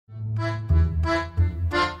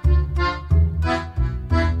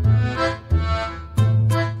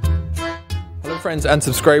friends and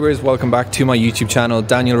subscribers, welcome back to my YouTube channel.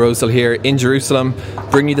 Daniel Rosehill here in Jerusalem,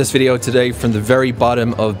 bringing you this video today from the very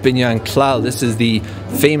bottom of Binyan Clal. This is the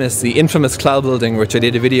infamous Clal Building, which I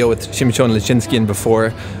did a video with Shimshon Leshinsky in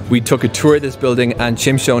before. We took a tour of this building and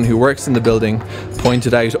Shimshon, who works in the building,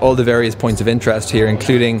 pointed out all the various points of interest here,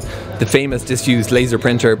 including the famous disused laser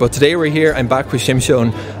printer. But today we're here, I'm back with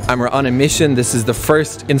Shimshon and we're on a mission. This is the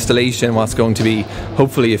first installation, what's going to be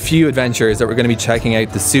hopefully a few adventures that we're going to be checking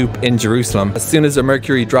out the soup in Jerusalem. As soon as the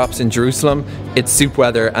mercury drops in Jerusalem, it's soup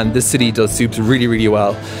weather, and this city does soups really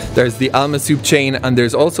well. There's the Alma soup chain, and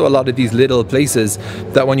there's also a lot of these little places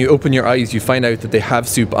that when you open your eyes you find out that they have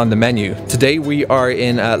soup on the menu. Today we are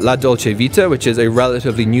in La Dolce Vita, which is a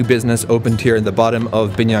relatively new business opened here in the bottom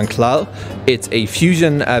of Binyan Clal. It's a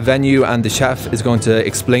fusion venue, and the chef is going to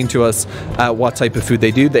explain to us what type of food they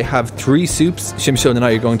do. They have 3 soups. Shimshon and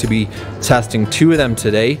I are going to be testing 2 of them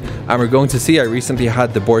today, and we're going to see, I recently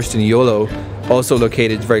had the borscht in Yolo, also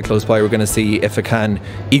located very close by. We're going to see if it can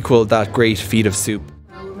equal that great feat of soup.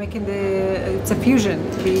 We're making it's a fusion.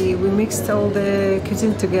 We mixed all the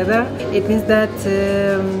cuisine together. It means that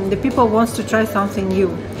the people want to try something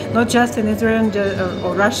new, not just in Israel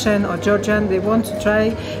or Russian or Georgian. They want to try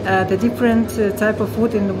the different type of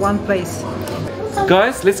food in one place.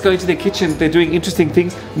 Guys, let's go into their kitchen. They're doing interesting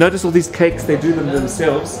things. Notice all these cakes, they do them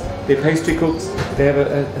themselves. They're pastry cooks. They have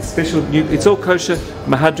a special new, it's all kosher,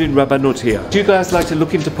 Mehadrin Rabbanut here. Do you guys like to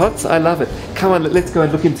look into pots? I love it. Come on, let's go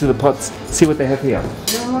and look into the pots, see what they have here.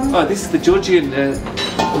 Oh, this is the Georgian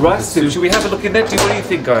rice soup. Should we have a look in that? What do you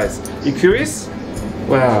think, guys? You curious?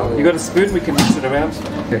 Wow, you got a spoon? We can mix it around.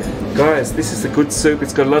 Okay. Guys, this is a good soup.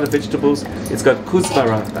 It's got a lot of vegetables. It's got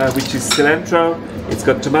kuzbara, which is cilantro. It's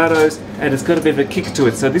got tomatoes, and it's got a bit of a kick to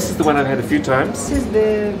it. So this is the one I've had a few times. This is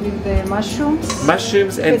with the mushrooms.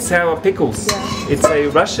 Mushrooms and sour pickles. Yeah. It's a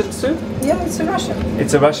Russian soup? Yeah, it's a Russian.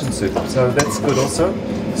 It's a Russian soup, so that's good also.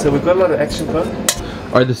 So we've got a lot of action going.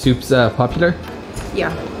 Are the soups popular?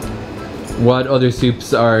 Yeah. What other soups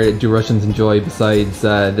do Russians enjoy besides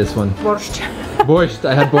this one? Borscht. Borscht.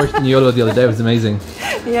 I had borscht in Yolo the other day. It was amazing.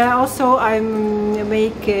 Yeah. Also, I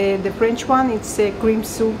make the French one. It's a cream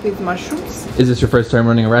soup with mushrooms. Is this your first time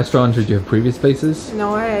running a restaurant, or do you have previous places?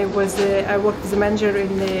 No, I worked as a manager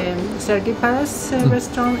in the Sergei Palace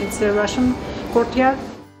restaurant. It's a Russian courtyard.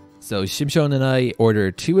 So Shimshon and I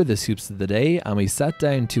ordered 2 of the soups of the day, and we sat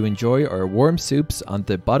down to enjoy our warm soups on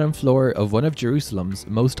the bottom floor of one of Jerusalem's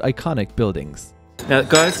most iconic buildings. Now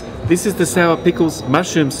guys, this is the sour pickles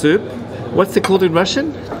mushroom soup. What's it called in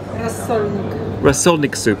Russian? Rasolnik.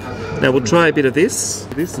 Rasolnik soup. Now we'll try a bit of this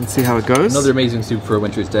and see how it goes. Another amazing soup for a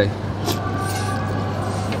winter's day.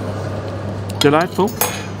 Delightful.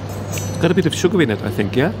 It's got a bit of sugar in it, I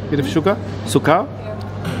think, yeah? Bit of sugar? Sukar?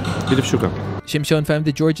 Bit of sugar. Shimshon found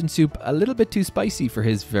the Georgian soup a little bit too spicy for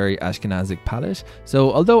his very Ashkenazic palate,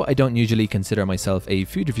 so although I don't usually consider myself a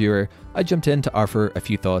food reviewer, I jumped in to offer a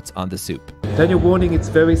few thoughts on the soup. Daniel, warning, it's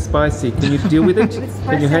very spicy. Can you deal with it?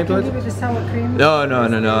 Can you handle it? With the sour cream. No.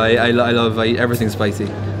 I love everything spicy.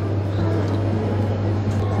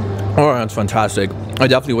 Oh, that's fantastic. I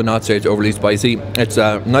definitely would not say it's overly spicy. It's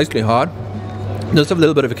nicely hot. It does have a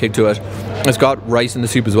little bit of a kick to it. It's got rice in the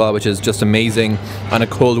soup as well, which is just amazing on a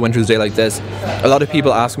cold winter's day like this. A lot of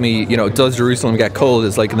people ask me, you know, does Jerusalem get cold?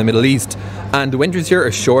 It's like in the Middle East. And the winters here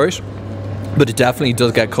are short, but it definitely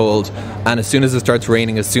does get cold. And as soon as it starts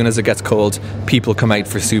raining, as soon as it gets cold, people come out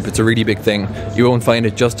for soup. It's a really big thing. You won't find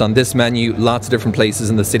it just on this menu. Lots of different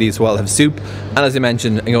places in the city as well have soup. And as I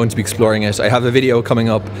mentioned, I'm going to be exploring it. I have a video coming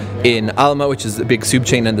up in Alma, which is a big soup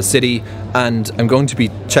chain in the city. And I'm going to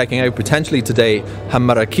be checking out potentially today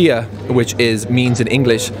Hamarakia, which means in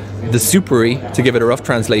English the soupery, to give it a rough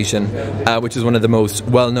translation, which is one of the most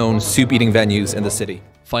well-known soup eating venues in the city.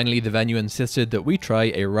 Finally, the venue insisted that we try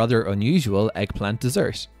a rather unusual eggplant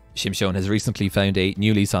dessert. Shimshon has recently found a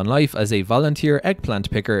new lease on life as a volunteer eggplant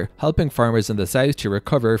picker, helping farmers in the south to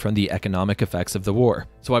recover from the economic effects of the war.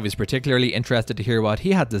 So I was particularly interested to hear what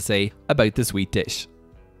he had to say about the sweet dish.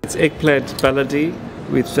 It's eggplant baladi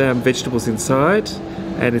with vegetables inside,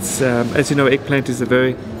 and it's as you know, eggplant is a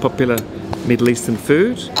very popular Middle Eastern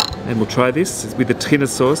food, and we'll try this with the trina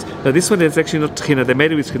sauce. Now this one is actually not trina, they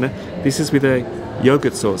made it with trina. This is with a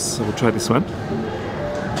yogurt sauce, so we'll try this one.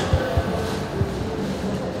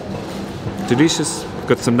 Delicious,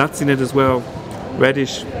 got some nuts in it as well,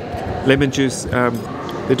 radish, lemon juice.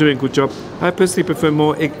 They're doing a good job. I personally prefer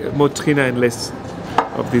more trina and less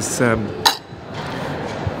of this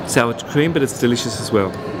sour cream, but it's delicious as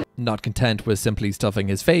well. Not content with simply stuffing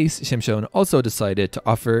his face, Shimshon also decided to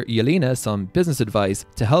offer Yelena some business advice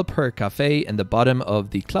to help her cafe in the bottom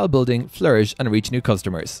of the Clal Building flourish and reach new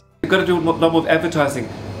customers. You've got to do a lot more advertising.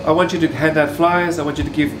 I want you to hand out flyers. I want you to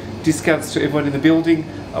give discounts to everyone in the building.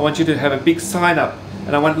 I want you to have a big sign up,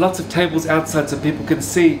 and I want lots of tables outside so people can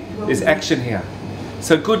see there's action here.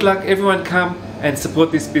 So good luck, everyone come and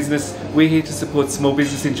support this business. We're here to support small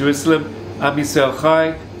business in Jerusalem. Am Yisrael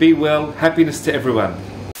Chai, be well, happiness to everyone.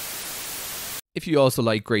 If you also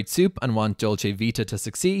like great soup and want Dolce Vita to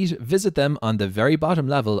succeed, visit them on the very bottom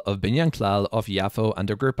level of Binyan Clal off Yafo and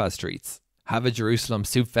Agrippa streets. Have a Jerusalem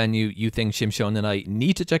soup venue you think Shimshon and I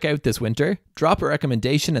need to check out this winter? Drop a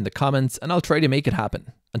recommendation in the comments and I'll try to make it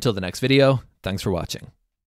happen. Until the next video, thanks for watching.